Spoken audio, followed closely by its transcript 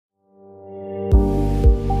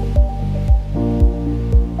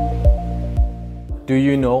Do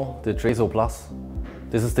you know the Drees Plus?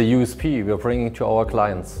 This is the USP we are bringing to our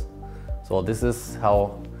clients. So this is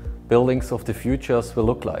how buildings of the futures will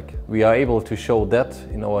look like. We are able to show that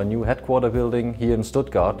in our new headquarter building here in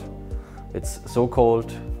Stuttgart. It's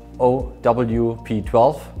so-called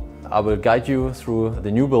OWP12. I will guide you through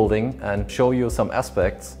the new building and show you some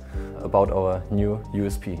aspects about our new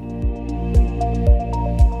USP.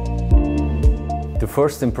 The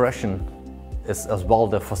first impression is as well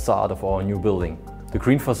the facade of our new building. The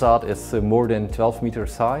green facade is more than 12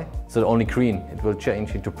 meters high. It's not only green, it will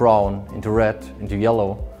change into brown, into red, into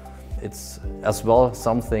yellow. It's as well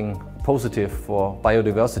something positive for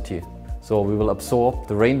biodiversity. So we will absorb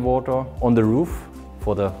the rainwater on the roof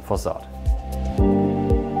for the facade.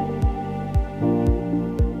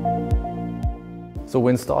 So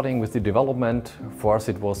when starting with the development, for us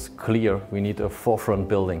it was clear we need a forefront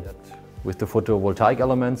building with the photovoltaic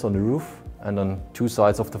elements on the roof and on two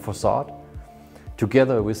sides of the facade,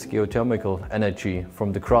 together with geothermal energy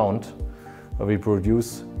from the ground, where we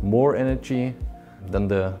produce more energy than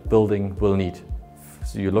the building will need.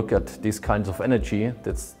 So you look at these kinds of energy,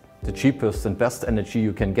 that's the cheapest and best energy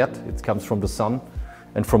you can get. It comes from the sun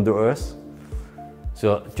and from the earth.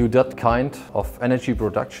 So to that kind of energy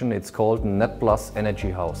production, it's called Net Plus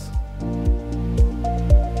Energy House.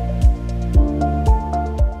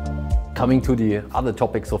 Coming to the other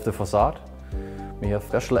topics of the facade, we have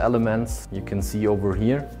special elements. You can see over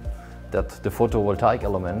here that the photovoltaic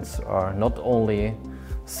elements are not only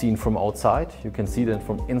seen from outside, you can see them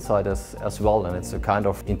from inside as well, and it's a kind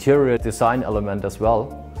of interior design element as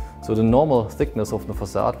well. So the normal thickness of the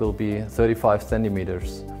facade will be 35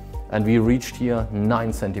 centimeters, and we reached here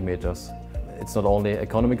 9 centimeters. It's not only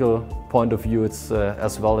economical point of view, it's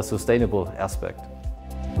as well a sustainable aspect.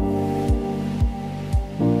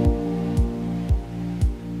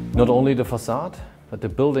 Not only the facade, but the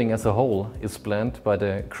building as a whole is planned by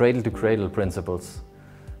the cradle-to-cradle principles.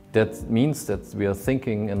 That means that we are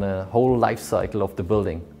thinking in a whole life cycle of the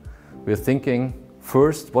building. We are thinking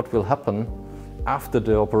first what will happen after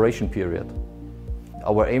the operation period.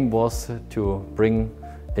 Our aim was to bring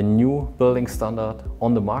a new building standard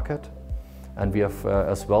on the market, and we have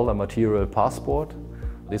as well a material passport.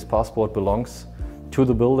 This passport belongs to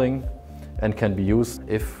the building and can be used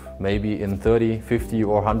if maybe in 30, 50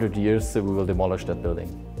 or 100 years we will demolish that building.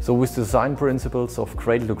 So with design principles of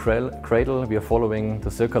cradle to cradle, we are following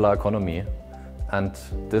the circular economy, and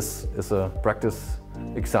this is a practice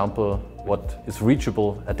example what is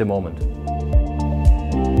reachable at the moment.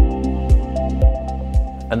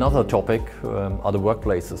 Another topic are the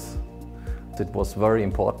workplaces. It was very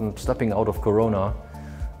important, stepping out of Corona,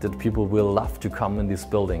 that people will love to come in this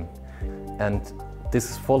building. And this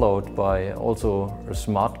is followed by also a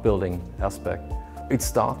smart building aspect. It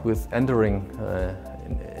starts with entering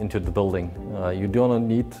into the building. You don't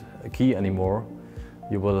need a key anymore.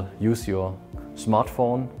 You will use your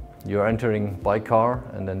smartphone. You're entering by car,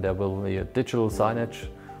 and then there will be a digital signage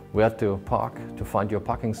where to park, to find your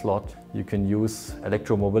parking slot. You can use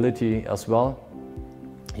electromobility as well.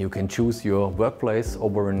 You can choose your workplace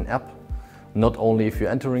over an app. Not only if you're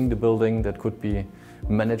entering the building, that could be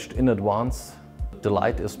managed in advance. The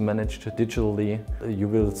light is managed digitally. You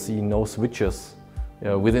will see no switches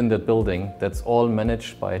within that building. That's all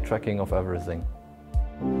managed by tracking of everything.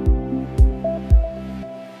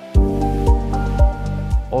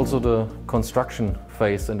 Also, the construction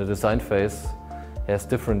phase and the design phase has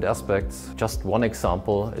different aspects. Just one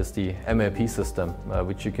example is the MAP system,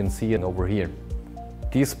 which you can see over here.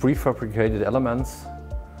 These prefabricated elements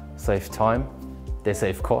save time, they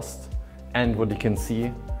save cost, and what you can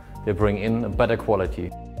see, they bring in a better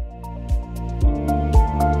quality.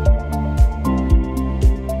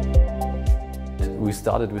 We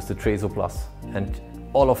started with the Drees Plus, and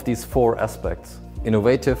all of these four aspects: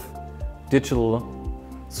 innovative, digital,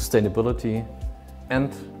 sustainability,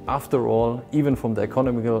 and after all, even from the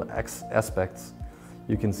economical aspects,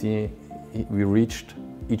 you can see we reached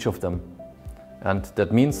each of them. And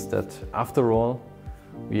that means that after all,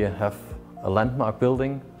 we have a landmark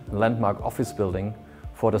building, a landmark office building,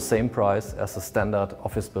 for the same price as a standard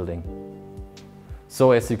office building.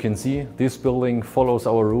 So as you can see, this building follows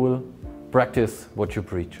our rule: practice what you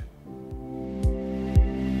preach.